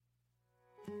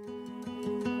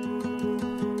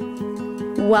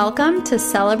Welcome to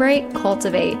Celebrate,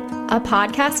 Cultivate, a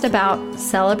podcast about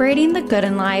celebrating the good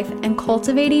in life and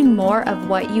cultivating more of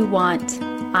what you want.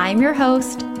 I'm your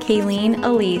host, Kayleen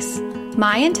Elise.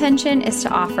 My intention is to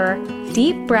offer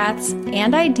deep breaths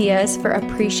and ideas for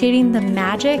appreciating the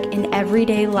magic in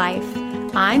everyday life.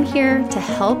 I'm here to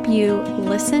help you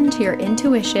listen to your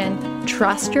intuition,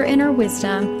 trust your inner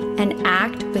wisdom, and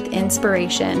act with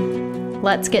inspiration.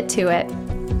 Let's get to it.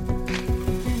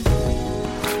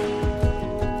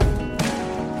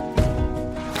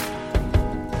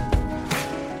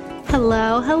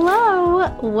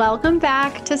 Hello. Welcome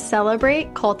back to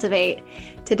Celebrate, Cultivate.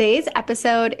 Today's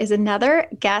episode is another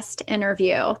guest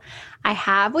interview. I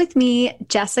have with me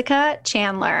Jessica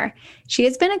Chandler. She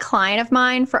has been a client of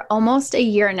mine for almost a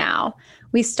year now.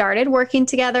 We started working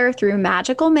together through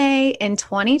Magical May in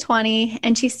 2020,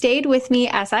 and she stayed with me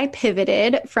as I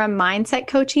pivoted from mindset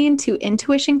coaching to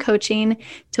intuition coaching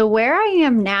to where I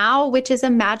am now, which is a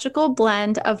magical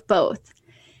blend of both.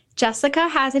 Jessica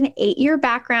has an 8-year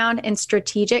background in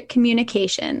strategic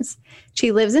communications.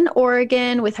 She lives in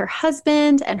Oregon with her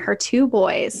husband and her 2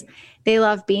 boys. They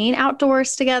love being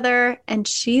outdoors together, and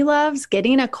she loves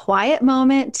getting a quiet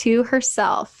moment to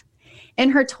herself. In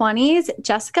her 20s,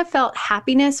 Jessica felt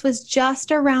happiness was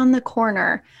just around the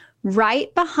corner,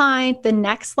 right behind the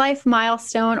next life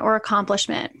milestone or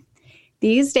accomplishment.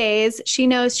 These days, she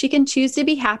knows she can choose to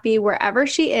be happy wherever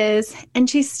she is, and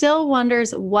she still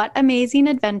wonders what amazing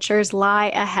adventures lie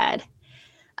ahead.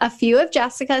 A few of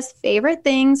Jessica's favorite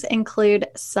things include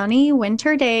sunny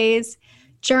winter days,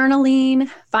 journaling,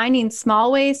 finding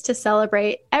small ways to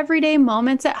celebrate everyday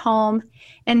moments at home,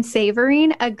 and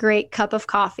savoring a great cup of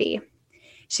coffee.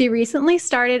 She recently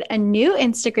started a new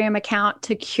Instagram account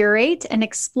to curate and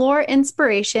explore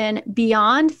inspiration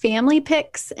beyond family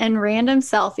pics and random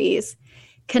selfies.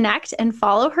 Connect and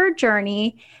follow her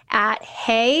journey at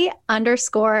hey_Jessica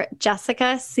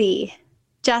C.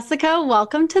 Jessica,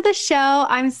 welcome to the show.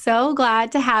 I'm so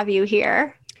glad to have you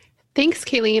here. Thanks,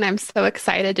 Kayleen. I'm so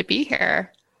excited to be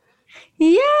here.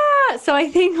 Yeah. So I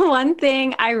think one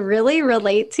thing I really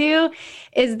relate to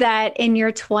is that in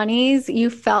your 20s, you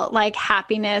felt like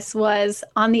happiness was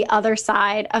on the other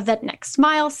side of that next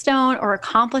milestone or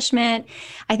accomplishment.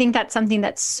 I think that's something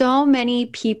that so many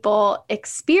people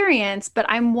experience, but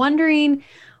I'm wondering,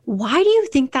 why do you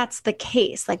think that's the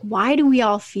case? Like, why do we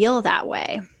all feel that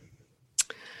way?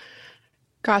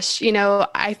 Gosh,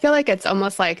 I feel like it's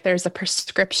almost like there's a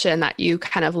prescription that you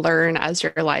kind of learn as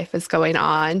your life is going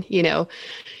on. You're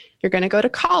going to go to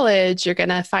college, you're going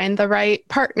to find the right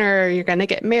partner, you're going to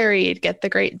get married, get the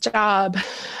great job,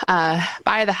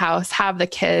 buy the house, have the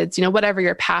kids, whatever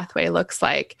your pathway looks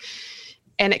like.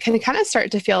 And it can kind of start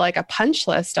to feel like a punch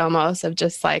list almost of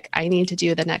just like, I need to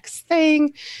do the next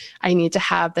thing. I need to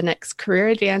have the next career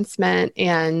advancement.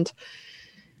 And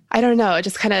I don't know, it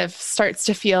just kind of starts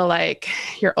to feel like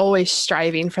you're always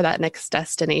striving for that next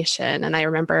destination. And I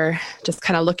remember just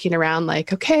kind of looking around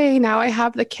like, okay, now I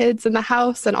have the kids in the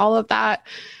house and all of that.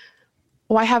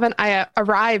 Why haven't I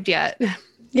arrived yet?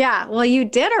 Yeah, well, you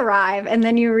did arrive, and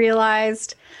then you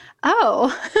realized,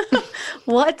 oh,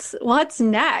 what's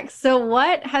next? So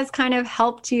what has kind of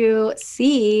helped you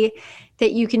see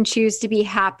that you can choose to be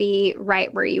happy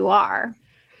right where you are?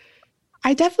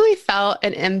 I definitely felt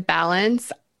an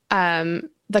imbalance.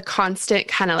 The constant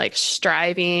kind of like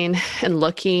striving and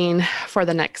looking for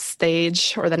the next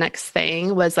stage or the next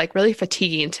thing was like really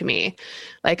fatiguing to me.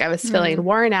 Like I was feeling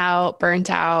worn out, burnt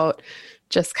out,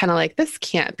 just kind of like, this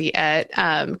can't be it.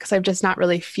 Cause I'm just not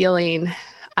really feeling,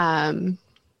 what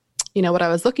I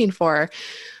was looking for,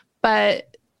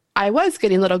 but I was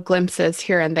getting little glimpses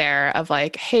here and there of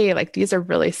like, hey, like these are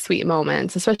really sweet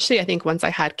moments, especially I think once I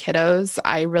had kiddos,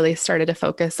 I really started to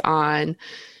focus on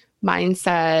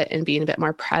mindset and being a bit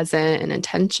more present and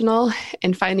intentional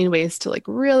and finding ways to like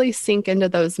really sink into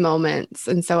those moments.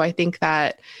 And so I think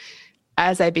that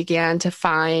as I began to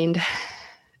find,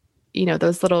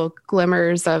 those little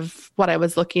glimmers of what I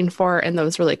was looking for in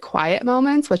those really quiet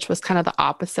moments, which was kind of the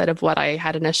opposite of what I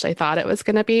had initially thought it was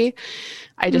going to be,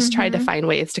 I just tried to find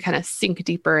ways to kind of sink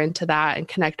deeper into that and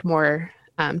connect more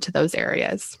to those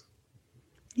areas.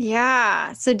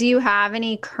 Yeah. So do you have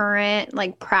any current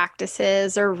like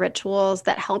practices or rituals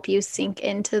that help you sink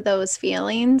into those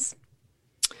feelings?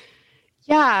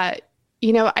 Yeah.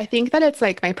 I think that it's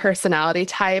like my personality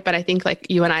type. And I think like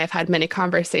you and I have had many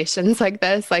conversations like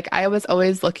this. Like I was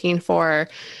always looking for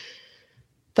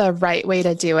the right way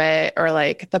to do it or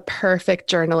like the perfect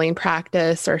journaling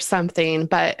practice or something.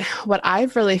 But what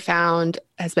I've really found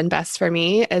has been best for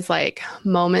me is like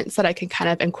moments that I can kind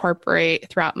of incorporate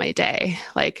throughout my day,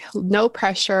 like no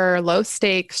pressure, low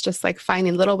stakes, just like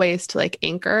finding little ways to like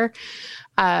anchor.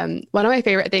 One of my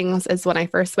favorite things is when I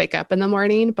first wake up in the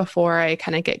morning before I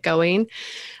kind of get going,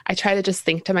 I try to just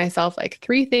think to myself like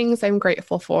 3 things I'm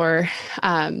grateful for.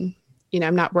 I'm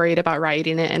not worried about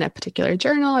writing it in a particular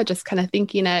journal. I just kind of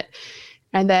thinking it.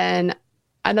 And then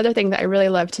another thing that I really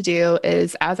love to do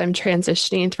is as I'm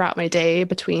transitioning throughout my day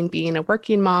between being a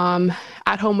working mom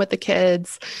at home with the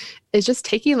kids, is just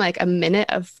taking like a minute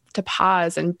to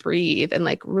pause and breathe and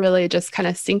like really just kind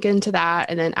of sink into that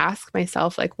and then ask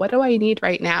myself, like, what do I need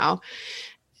right now?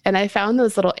 And I found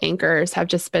those little anchors have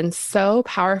just been so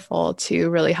powerful to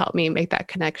really help me make that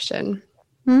connection.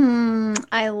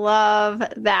 I love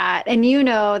that. And you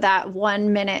know that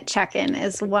 1 minute check-in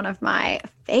is one of my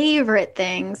favorite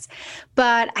things.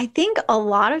 But I think a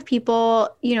lot of people,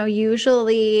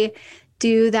 usually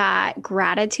do that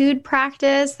gratitude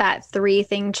practice, that 3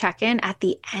 thing check-in at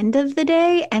the end of the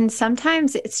day. And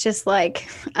sometimes it's just like,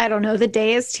 I don't know, the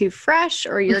day is too fresh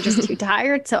or you're just too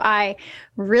tired. So I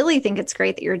really think it's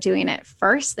great that you're doing it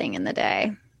first thing in the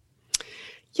day.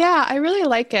 Yeah, I really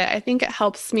like it. I think it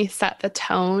helps me set the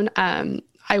tone.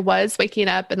 I was waking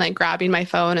up and like grabbing my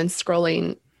phone and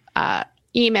scrolling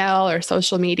email or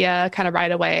social media kind of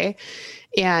right away.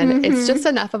 And it's just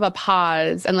enough of a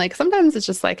pause. And like sometimes it's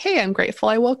just like, hey, I'm grateful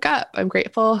I woke up. I'm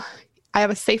grateful I have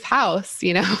a safe house,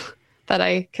 that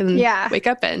I can wake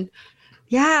up in.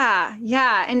 Yeah.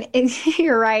 Yeah. And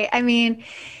you're right. I mean,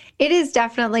 it is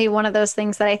definitely one of those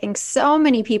things that I think so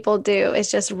many people do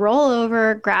is just roll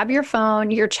over, grab your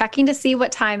phone, you're checking to see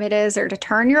what time it is or to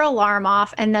turn your alarm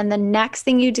off. And then the next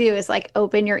thing you do is like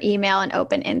open your email and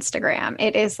open Instagram.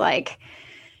 It is like,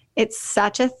 it's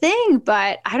such a thing,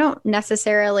 but I don't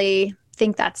necessarily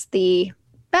think that's the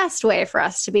best way for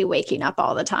us to be waking up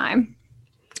all the time.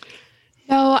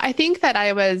 No, I think that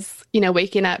I was,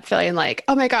 waking up feeling like,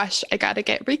 oh my gosh, I got to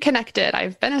get reconnected.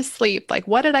 I've been asleep. Like,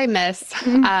 what did I miss?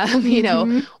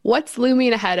 What's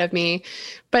looming ahead of me?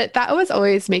 But that was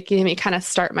always making me kind of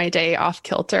start my day off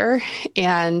kilter.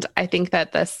 And I think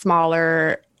that the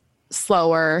smaller,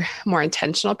 slower, more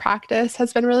intentional practice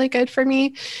has been really good for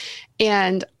me.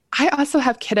 And I also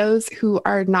have kiddos who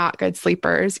are not good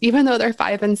sleepers. Even though they're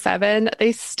 5 and 7,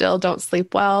 they still don't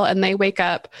sleep well and they wake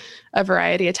up a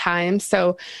variety of times.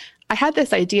 So I had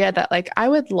this idea that like I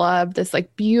would love this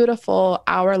like beautiful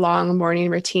hour-long morning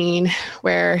routine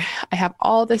where I have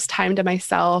all this time to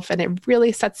myself and it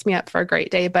really sets me up for a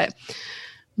great day. But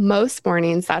most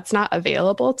mornings that's not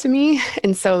available to me.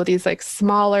 And so these like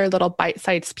smaller little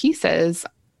bite-sized pieces,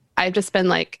 I've just been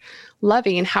like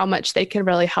loving how much they can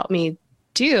really help me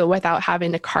do without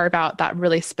having to carve out that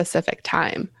really specific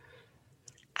time.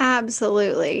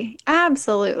 Absolutely.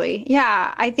 Absolutely.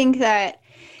 Yeah. I think that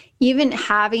even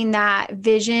having that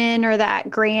vision or that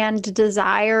grand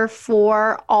desire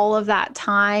for all of that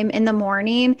time in the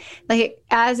morning, like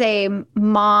as a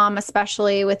mom,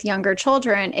 especially with younger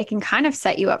children, it can kind of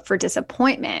set you up for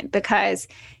disappointment because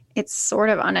it's sort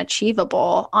of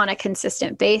unachievable on a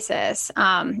consistent basis.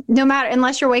 No matter,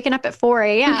 unless you're waking up at 4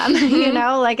 a.m.,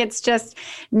 like it's just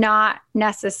not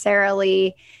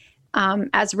necessarily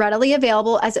as readily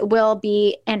available as it will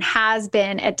be and has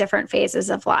been at different phases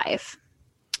of life.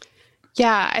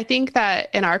 Yeah, I think that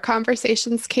in our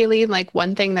conversations, Kayleen, like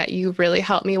one thing that you really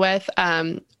helped me with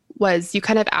was you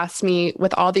kind of asked me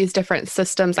with all these different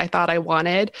systems I thought I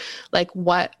wanted, like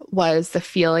what was the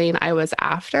feeling I was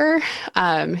after?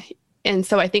 And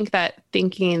so I think that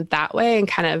thinking that way and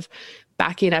kind of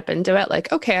backing up into it,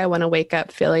 like, okay, I want to wake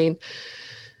up feeling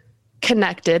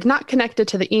connected, not connected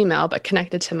to the email, but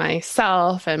connected to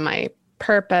myself and my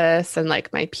purpose and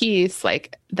like my peace,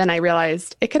 like then I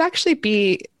realized it could actually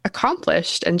be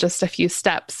accomplished in just a few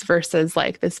steps versus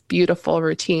like this beautiful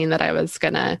routine that I was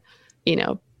gonna,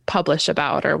 publish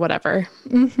about or whatever.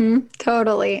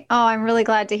 Totally. Oh, I'm really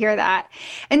glad to hear that.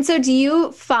 And so do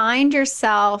you find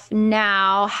yourself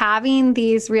now having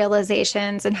these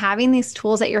realizations and having these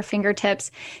tools at your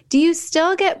fingertips? Do you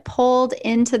still get pulled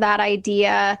into that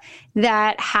idea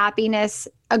that happiness,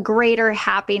 a greater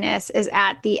happiness is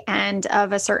at the end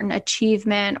of a certain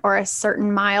achievement or a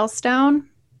certain milestone?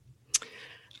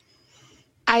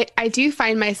 I do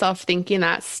find myself thinking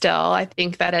that still. I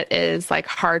think that it is like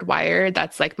hardwired.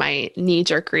 That's like my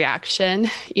knee-jerk reaction,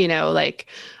 like,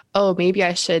 oh, maybe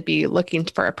I should be looking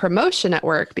for a promotion at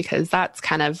work because that's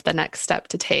kind of the next step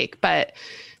to take. But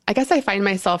I guess I find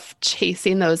myself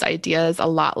chasing those ideas a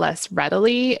lot less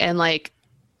readily and like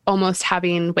almost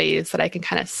having ways that I can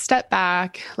kind of step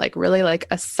back, like really like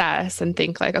assess and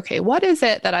think like, okay, what is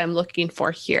it that I'm looking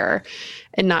for here?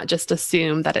 And not just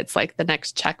assume that it's like the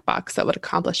next checkbox that would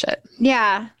accomplish it.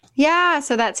 Yeah. Yeah.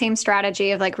 So that same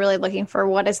strategy of like really looking for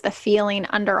what is the feeling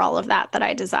under all of that that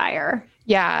I desire.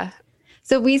 Yeah.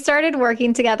 So we started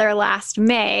working together last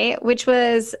May, which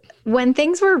was when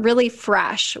things were really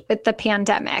fresh with the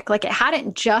pandemic. Like it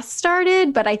hadn't just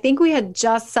started, but I think we had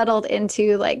just settled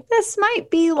into like, this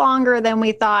might be longer than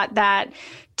we thought that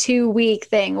 2-week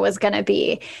thing was going to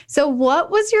be. So what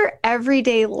was your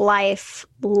everyday life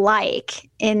like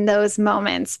in those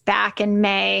moments back in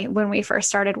May when we first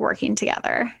started working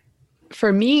together?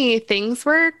 For me, things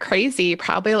were crazy,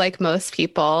 probably like most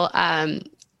people.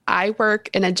 I work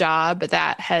in a job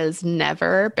that has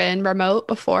never been remote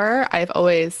before. I've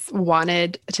always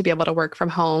wanted to be able to work from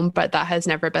home, but that has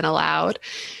never been allowed.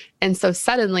 And so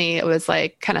suddenly it was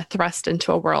like kind of thrust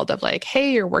into a world of like,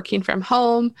 hey, you're working from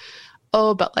home.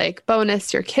 Oh, but like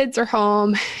bonus, your kids are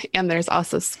home and there's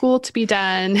also school to be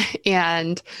done.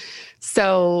 And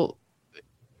so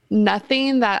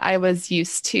nothing that I was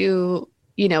used to,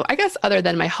 I guess other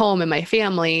than my home and my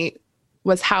family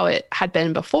was how it had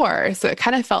been before. So it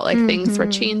kind of felt like things were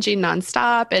changing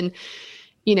nonstop. And,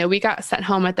 we got sent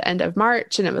home at the end of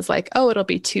March and it was like, oh, it'll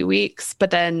be 2 weeks,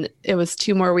 but then it was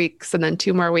 2 more weeks and then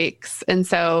 2 more weeks. And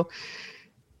so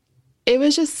it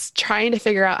was just trying to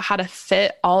figure out how to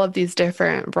fit all of these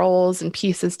different roles and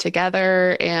pieces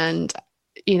together. And,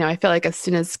 I feel like as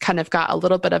soon as kind of got a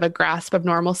little bit of a grasp of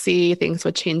normalcy, things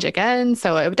would change again.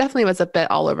 So it definitely was a bit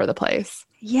all over the place.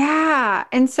 Yeah.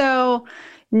 And so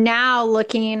now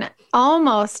looking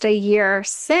almost a year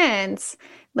since,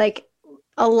 like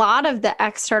a lot of the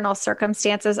external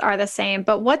circumstances are the same,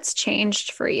 but what's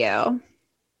changed for you?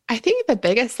 I think the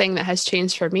biggest thing that has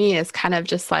changed for me is kind of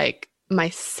just like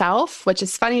myself, which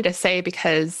is funny to say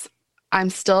because I'm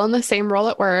still in the same role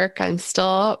at work. I'm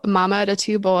still mama to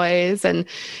 2 boys. And,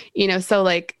 so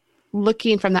like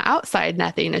looking from the outside,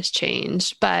 nothing has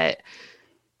changed, but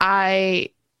I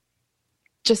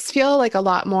just feel like a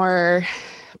lot more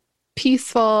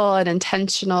peaceful and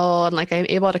intentional. And like I'm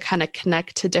able to kind of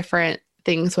connect to different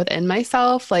things within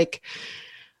myself. Like,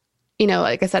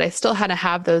 like I said, I still kind of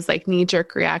have those like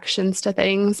knee-jerk reactions to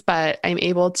things, but I'm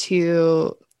able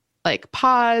to like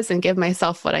pause and give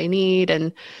myself what I need.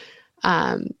 And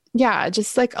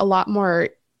just like a lot more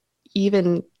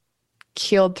even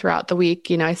keeled throughout the week.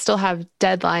 I still have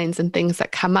deadlines and things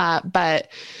that come up, but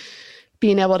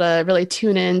being able to really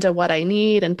tune into what I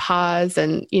need and pause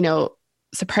and,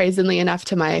 surprisingly enough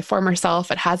to my former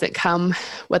self, it hasn't come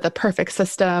with a perfect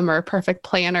system or a perfect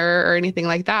planner or anything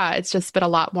like that. It's just been a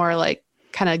lot more like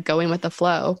kind of going with the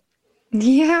flow.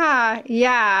 Yeah,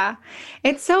 yeah.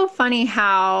 It's so funny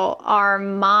how our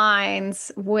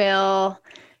minds will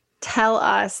tell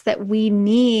us that we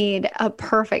need a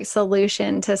perfect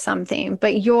solution to something,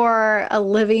 but you're a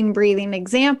living, breathing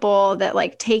example that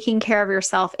like taking care of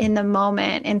yourself in the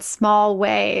moment in small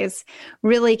ways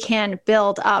really can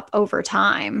build up over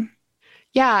time.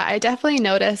 Yeah, I definitely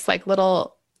notice like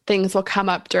little things will come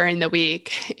up during the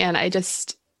week and I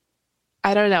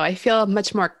don't know, I feel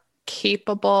much more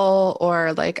capable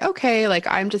or like, okay, like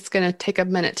I'm just going to take a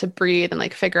minute to breathe and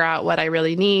like figure out what I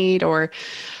really need or,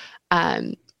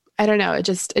 I don't know.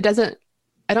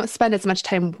 I don't spend as much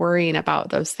time worrying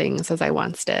about those things as I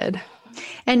once did.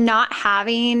 And not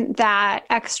having that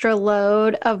extra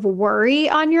load of worry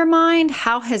on your mind,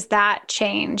 how has that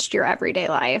changed your everyday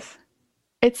life?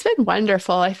 It's been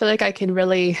wonderful. I feel like I can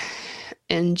really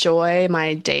enjoy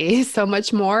my day so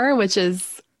much more, which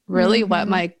is really what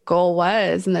my goal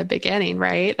was in the beginning,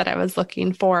 right? That I was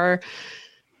looking for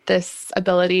this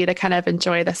ability to kind of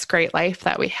enjoy this great life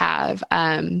that we have.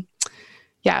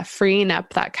 Freeing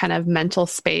up that kind of mental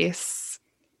space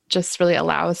just really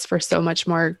allows for so much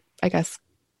more, I guess,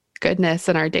 goodness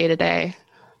in our day to day.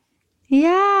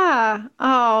 Yeah.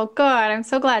 Oh, good. I'm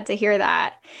so glad to hear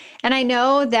that. And I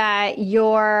know that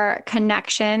your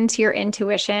connection to your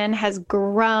intuition has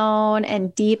grown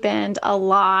and deepened a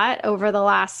lot over the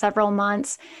last several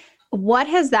months. What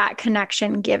has that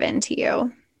connection given to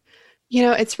you?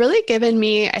 It's really given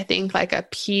me, I think, like a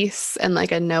peace and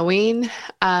like a knowing.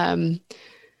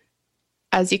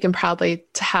 As you can probably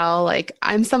tell, like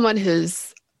I'm someone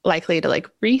who's likely to like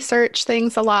research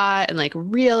things a lot and like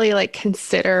really like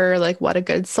consider like what a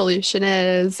good solution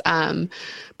is,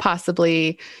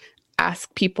 possibly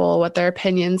ask people what their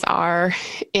opinions are.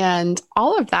 And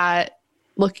all of that,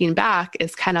 looking back,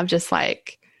 is kind of just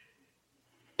like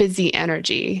busy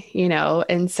energy,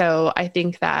 And so I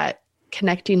think that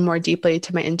connecting more deeply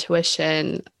to my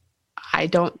intuition, I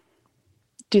don't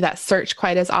do that search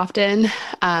quite as often.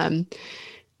 And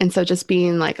so just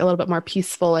being like a little bit more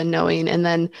peaceful and knowing. And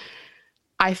then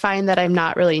I find that I'm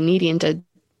not really needing to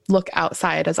look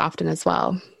outside as often as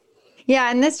well.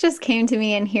 Yeah, and this just came to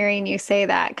me in hearing you say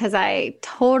that because I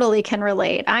totally can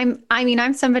relate. I'm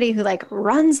somebody who like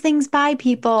runs things by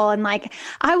people and like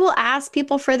I will ask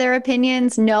people for their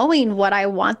opinions knowing what I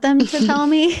want them to tell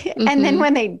me. And then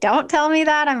when they don't tell me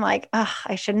that, I'm like, oh,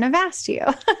 I shouldn't have asked you.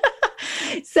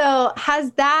 So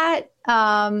has that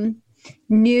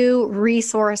new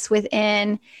resource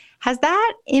within, has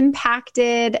that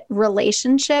impacted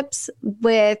relationships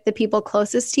with the people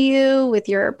closest to you, with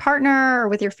your partner or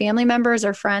with your family members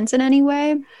or friends in any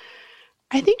way?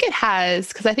 I think it has,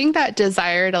 because I think that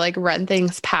desire to like run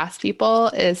things past people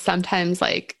is sometimes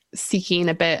like seeking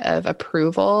a bit of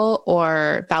approval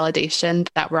or validation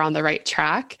that we're on the right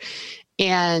track.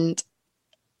 And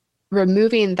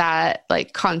removing that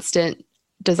like constant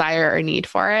desire or need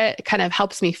for it kind of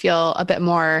helps me feel a bit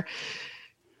more,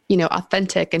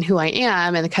 authentic in who I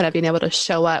am and kind of being able to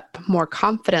show up more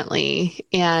confidently.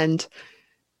 And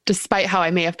despite how I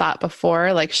may have thought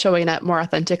before, like showing up more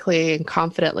authentically and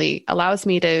confidently allows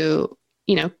me to,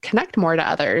 connect more to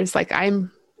others. Like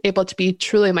I'm able to be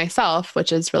truly myself,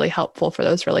 which is really helpful for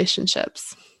those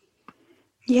relationships.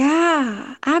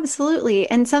 Yeah, absolutely.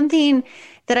 And something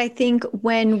that I think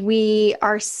when we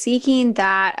are seeking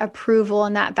that approval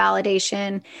and that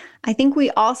validation, I think we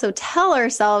also tell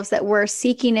ourselves that we're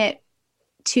seeking it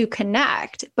to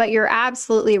connect. But you're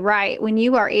absolutely right. When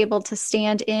you are able to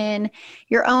stand in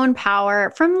your own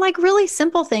power from like really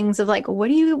simple things of like, what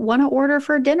do you want to order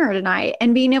for dinner tonight?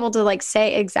 And being able to like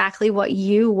say exactly what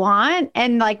you want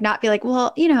and like not be like,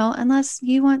 well, unless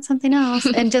you want something else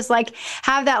and just like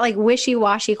have that like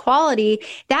wishy-washy quality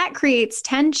that creates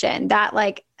tension, that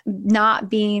like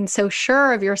not being so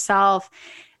sure of yourself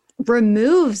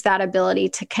removes that ability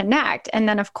to connect. And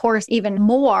then, of course, even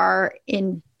more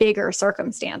in bigger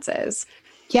circumstances.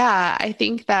 Yeah, I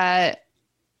think that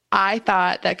I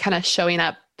thought that kind of showing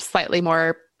up slightly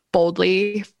more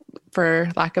boldly,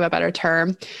 for lack of a better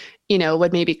term,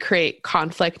 would maybe create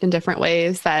conflict in different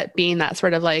ways, that being that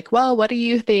sort of like, well, what do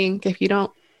you think if you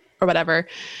don't, or whatever,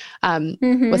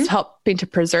 was helping to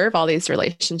preserve all these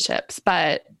relationships.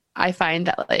 But I find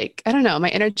that like, I don't know, my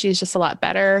energy is just a lot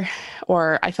better,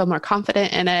 or I feel more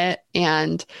confident in it.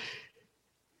 And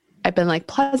I've been like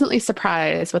pleasantly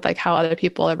surprised with like how other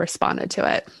people have responded to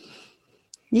it.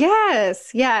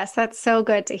 Yes, yes, that's so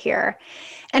good to hear.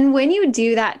 And when you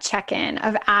do that check-in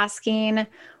of asking,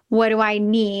 what do I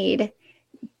need?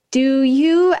 Do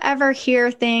you ever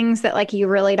hear things that like you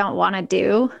really don't want to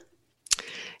do?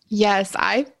 Yes,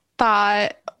 I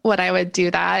thought when I would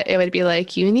do that, it would be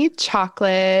like, you need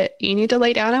chocolate, you need to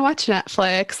lay down and watch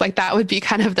Netflix. Like that would be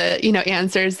kind of the,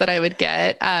 answers that I would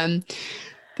get.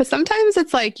 But sometimes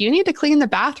it's like, you need to clean the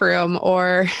bathroom,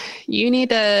 or you need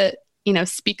to,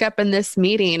 speak up in this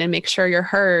meeting and make sure you're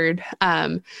heard.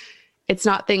 It's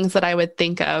not things that I would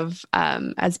think of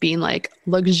as being like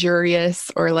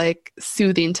luxurious or like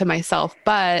soothing to myself,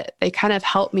 but they kind of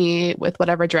help me with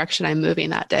whatever direction I'm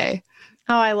moving that day.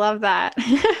 Oh, I love that.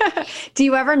 Do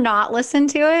you ever not listen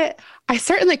to it? I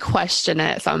certainly question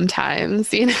it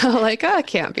sometimes, like, oh, it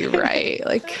can't be right.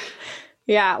 Like,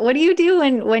 yeah. What do you do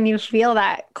when you feel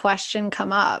that question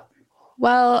come up?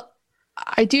 Well,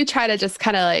 I do try to just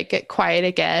kind of like get quiet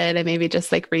again and maybe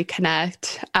just like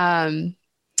reconnect.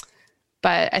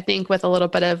 But I think with a little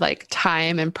bit of like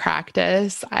time and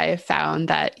practice, I found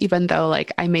that even though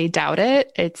like I may doubt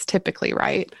it, it's typically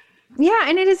right. Yeah,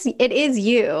 and it is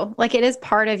you. Like it is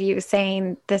part of you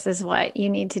saying this is what you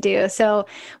need to do. So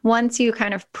once you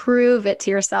kind of prove it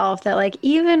to yourself that like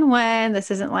even when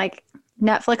this isn't like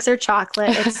Netflix or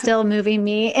chocolate, it's still moving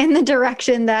me in the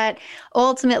direction that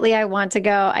ultimately I want to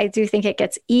go, I do think it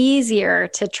gets easier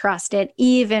to trust it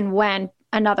even when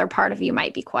another part of you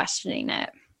might be questioning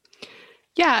it.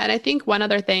 Yeah, and I think one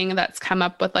other thing that's come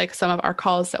up with like some of our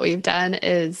calls that we've done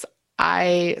is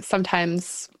I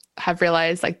sometimes have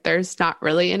realized like there's not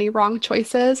really any wrong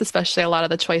choices, especially a lot of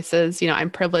the choices, I'm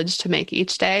privileged to make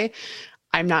each day.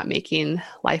 I'm not making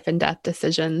life and death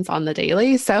decisions on the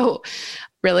daily. So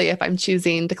really, if I'm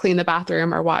choosing to clean the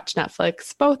bathroom or watch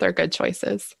Netflix, both are good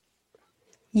choices.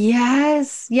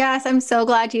 Yes. Yes. I'm so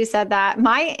glad you said that.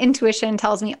 My intuition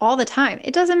tells me all the time,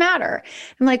 it doesn't matter.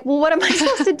 I'm like, well, what am I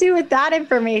supposed to do with that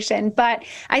information? But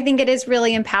I think it is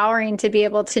really empowering to be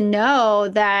able to know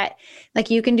that like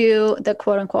you can do the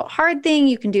quote unquote hard thing,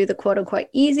 you can do the quote unquote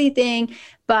easy thing,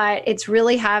 but it's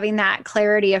really having that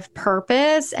clarity of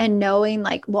purpose and knowing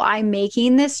like, well, I'm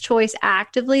making this choice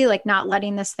actively, like not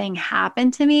letting this thing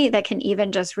happen to me, that can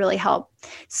even just really help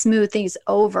smooth things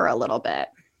over a little bit.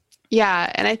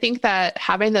 Yeah. And I think that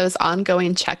having those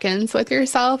ongoing check-ins with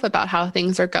yourself about how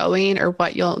things are going or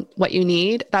what you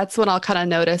need, that's when I'll kind of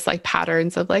notice like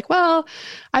patterns of like, well,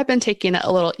 I've been taking it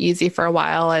a little easy for a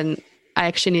while and I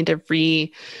actually need to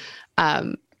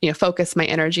focus my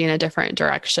energy in a different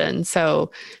direction.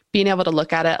 So being able to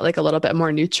look at it like a little bit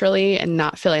more neutrally and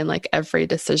not feeling like every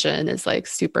decision is like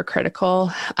super critical,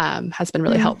 has been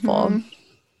really helpful.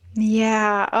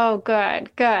 Yeah. Oh,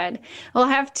 good. Good. We'll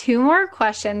have two more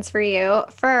questions for you.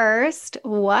 First,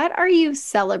 what are you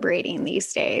celebrating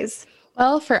these days?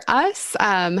 Well, for us,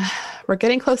 we're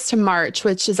getting close to March,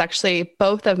 which is actually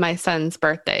both of my son's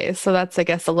birthdays. So that's, I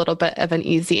guess, a little bit of an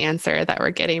easy answer that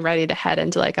we're getting ready to head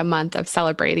into like a month of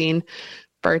celebrating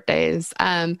birthdays.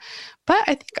 But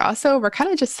I think also we're kind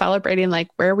of just celebrating like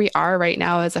where we are right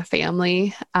now as a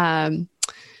family.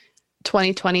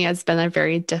 2020 has been a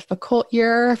very difficult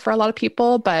year for a lot of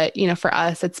people, but for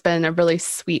us, it's been a really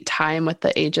sweet time with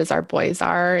the ages our boys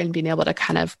are and being able to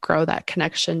kind of grow that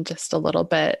connection just a little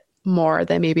bit more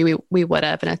than maybe we would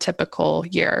have in a typical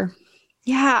year.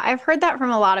 Yeah, I've heard that from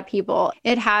a lot of people.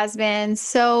 It has been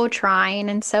so trying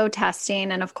and so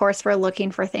testing. And of course, we're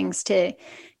looking for things to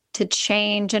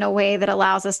change in a way that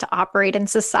allows us to operate in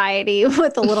society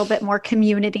with a little bit more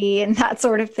community and that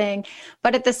sort of thing.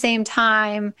 But at the same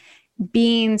time,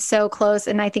 being so close,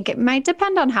 and I think it might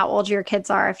depend on how old your kids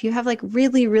are. If you have like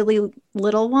really, really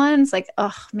little ones, like,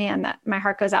 oh man, that my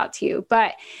heart goes out to you.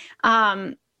 But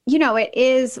it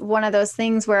is one of those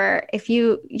things where if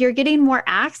you're getting more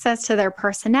access to their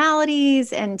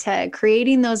personalities and to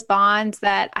creating those bonds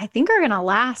that I think are going to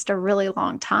last a really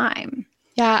long time.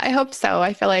 Yeah, I hope so.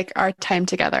 I feel like our time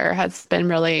together has been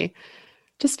really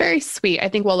just very sweet. I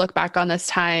think we'll look back on this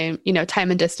time, time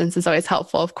and distance is always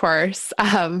helpful, of course.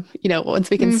 Once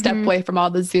we can step away from all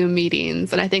the Zoom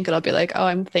meetings, and I think it'll be like, oh,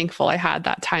 I'm thankful I had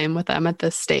that time with them at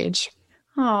this stage.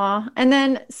 Aw. And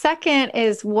then second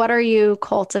is, what are you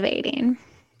cultivating?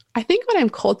 I think what I'm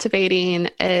cultivating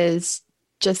is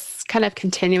just kind of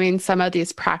continuing some of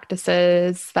these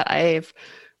practices that I've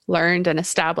learned and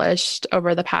established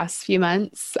over the past few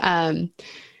months.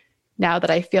 Now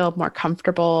that I feel more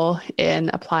comfortable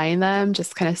in applying them,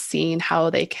 just kind of seeing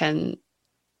how they can,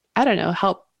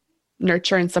 help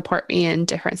nurture and support me in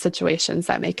different situations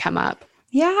that may come up.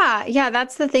 Yeah. Yeah.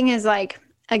 That's the thing is like,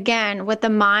 again, what the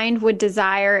mind would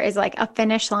desire is like a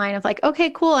finish line of like, okay,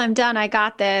 cool, I'm done. I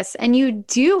got this. And you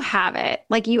do have it.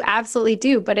 Like you absolutely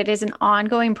do. But it is an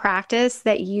ongoing practice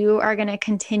that you are going to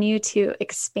continue to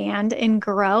expand and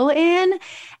grow in.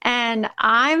 And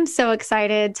I'm so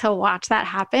excited to watch that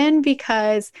happen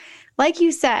because like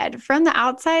you said, from the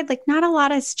outside, like not a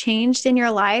lot has changed in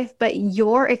your life, but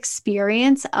your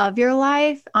experience of your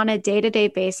life on a day-to-day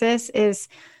basis is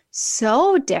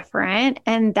so different.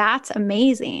 And that's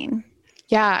amazing.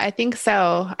 Yeah, I think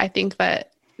so. I think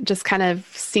that just kind of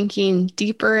sinking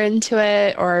deeper into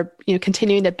it or,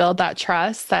 continuing to build that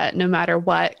trust that no matter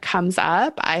what comes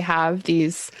up, I have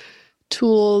these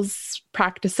tools,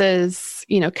 practices,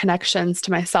 connections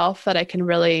to myself that I can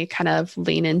really kind of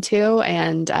lean into.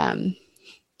 And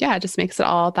it just makes it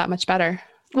all that much better.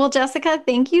 Well, Jessica,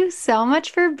 thank you so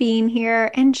much for being here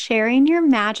and sharing your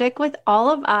magic with all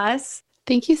of us.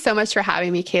 Thank you so much for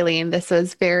having me, Kayleen. This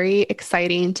was very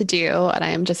exciting to do, and I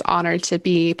am just honored to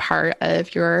be part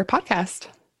of your podcast.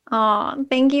 Oh,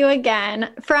 thank you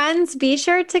again. Friends, be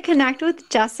sure to connect with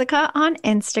Jessica on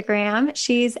Instagram.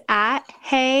 She's at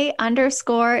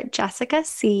hey_Jessica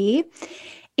C.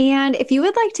 And if you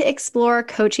would like to explore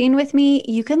coaching with me,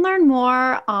 you can learn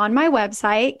more on my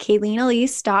website,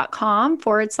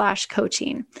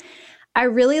 kayleenelise.com/coaching. I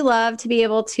really love to be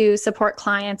able to support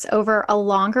clients over a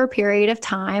longer period of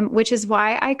time, which is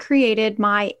why I created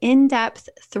my in-depth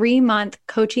 3-month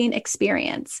coaching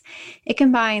experience. It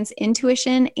combines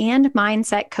intuition and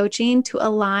mindset coaching to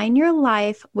align your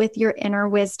life with your inner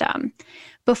wisdom.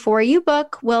 Before you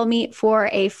book, we'll meet for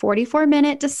a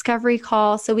 44-minute discovery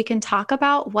call so we can talk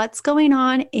about what's going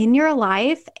on in your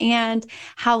life and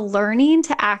how learning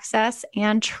to access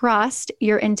and trust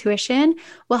your intuition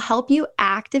will help you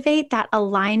activate that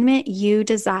alignment you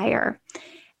desire.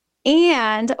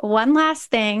 And one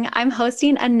last thing, I'm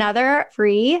hosting another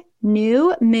free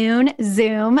New Moon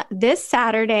Zoom this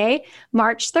Saturday,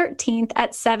 March 13th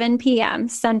at 7 p.m.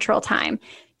 Central Time.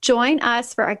 Join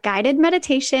us for a guided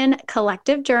meditation,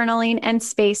 collective journaling, and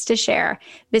space to share.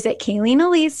 Visit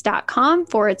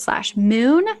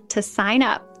kayleenelise.com/moon to sign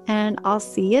up, and I'll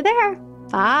see you there.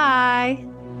 Bye.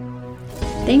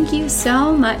 Thank you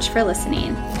so much for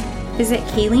listening. Visit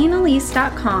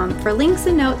kayleenelise.com for links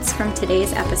and notes from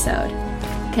today's episode.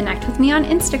 Connect with me on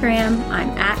Instagram. I'm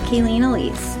at Kayleen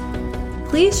Elise.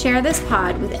 Please share this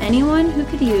pod with anyone who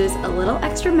could use a little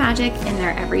extra magic in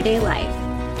their everyday life.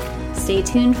 Stay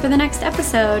tuned for the next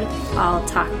episode. I'll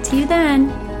talk to you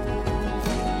then.